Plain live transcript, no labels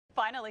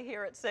Finally,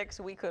 here at 6,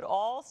 we could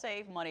all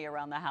save money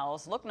around the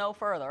house. Look no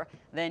further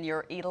than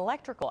your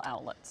electrical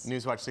outlets.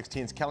 Newswatch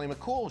 16's Kelly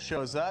McCool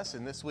shows us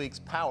in this week's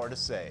Power to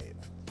Save.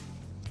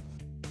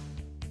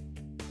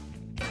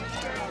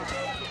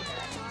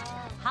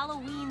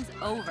 Halloween's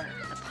over.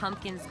 The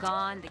pumpkin's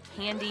gone, the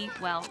candy,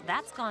 well,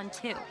 that's gone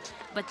too.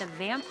 But the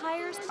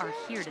vampires are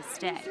here to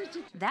stay.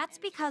 That's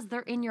because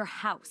they're in your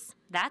house.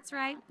 That's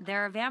right,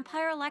 there are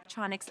vampire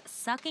electronics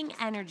sucking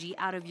energy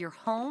out of your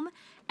home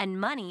and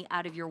money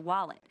out of your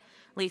wallet.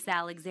 Lisa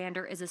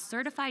Alexander is a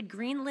certified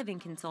green living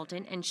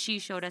consultant, and she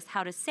showed us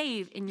how to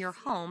save in your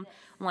home,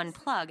 one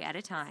plug at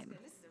a time.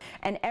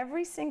 And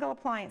every single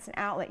appliance and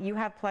outlet you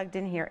have plugged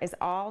in here is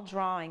all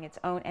drawing its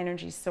own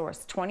energy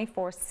source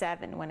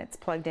 24/7 when it's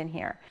plugged in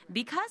here.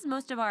 Because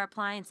most of our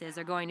appliances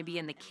are going to be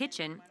in the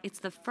kitchen, it's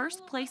the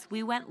first place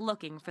we went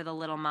looking for the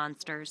little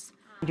monsters.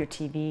 Your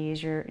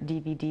TVs, your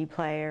DVD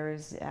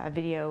players,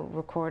 video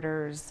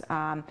recorders,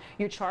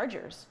 your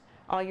chargers,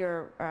 all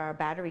your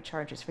battery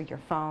chargers for your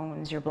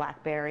phones, your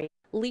BlackBerry.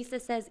 Lisa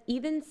says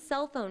even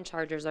cell phone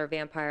chargers are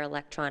vampire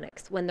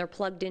electronics. When they're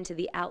plugged into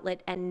the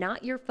outlet and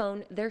not your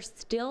phone, they're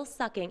still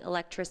sucking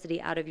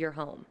electricity out of your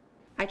home.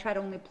 I try to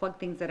only plug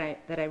things that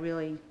I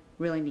really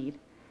need.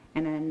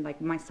 And then like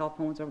my cell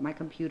phones or my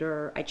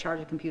computer, I charge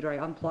a computer, I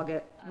unplug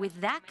it.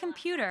 With that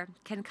computer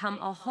can come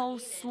a whole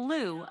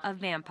slew of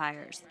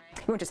vampires.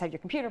 You won't just have your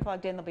computer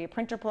plugged in, there'll be a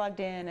printer plugged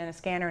in and a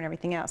scanner and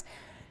everything else.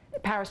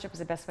 Power strip is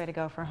the best way to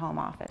go for a home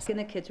office. In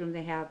the kids' room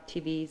they have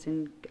TVs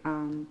and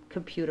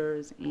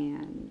computers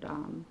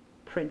and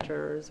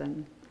printers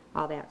and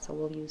all that, so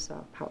we'll use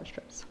power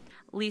strips.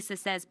 Lisa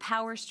says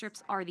power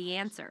strips are the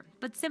answer,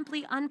 but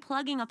simply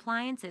unplugging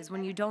appliances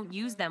when you don't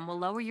use them will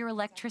lower your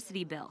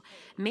electricity bill,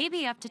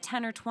 maybe up to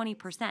 10 or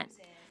 20%.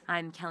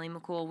 I'm Kelly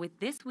McCool with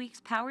this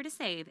week's Power to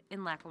Save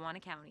in Lackawanna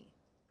County.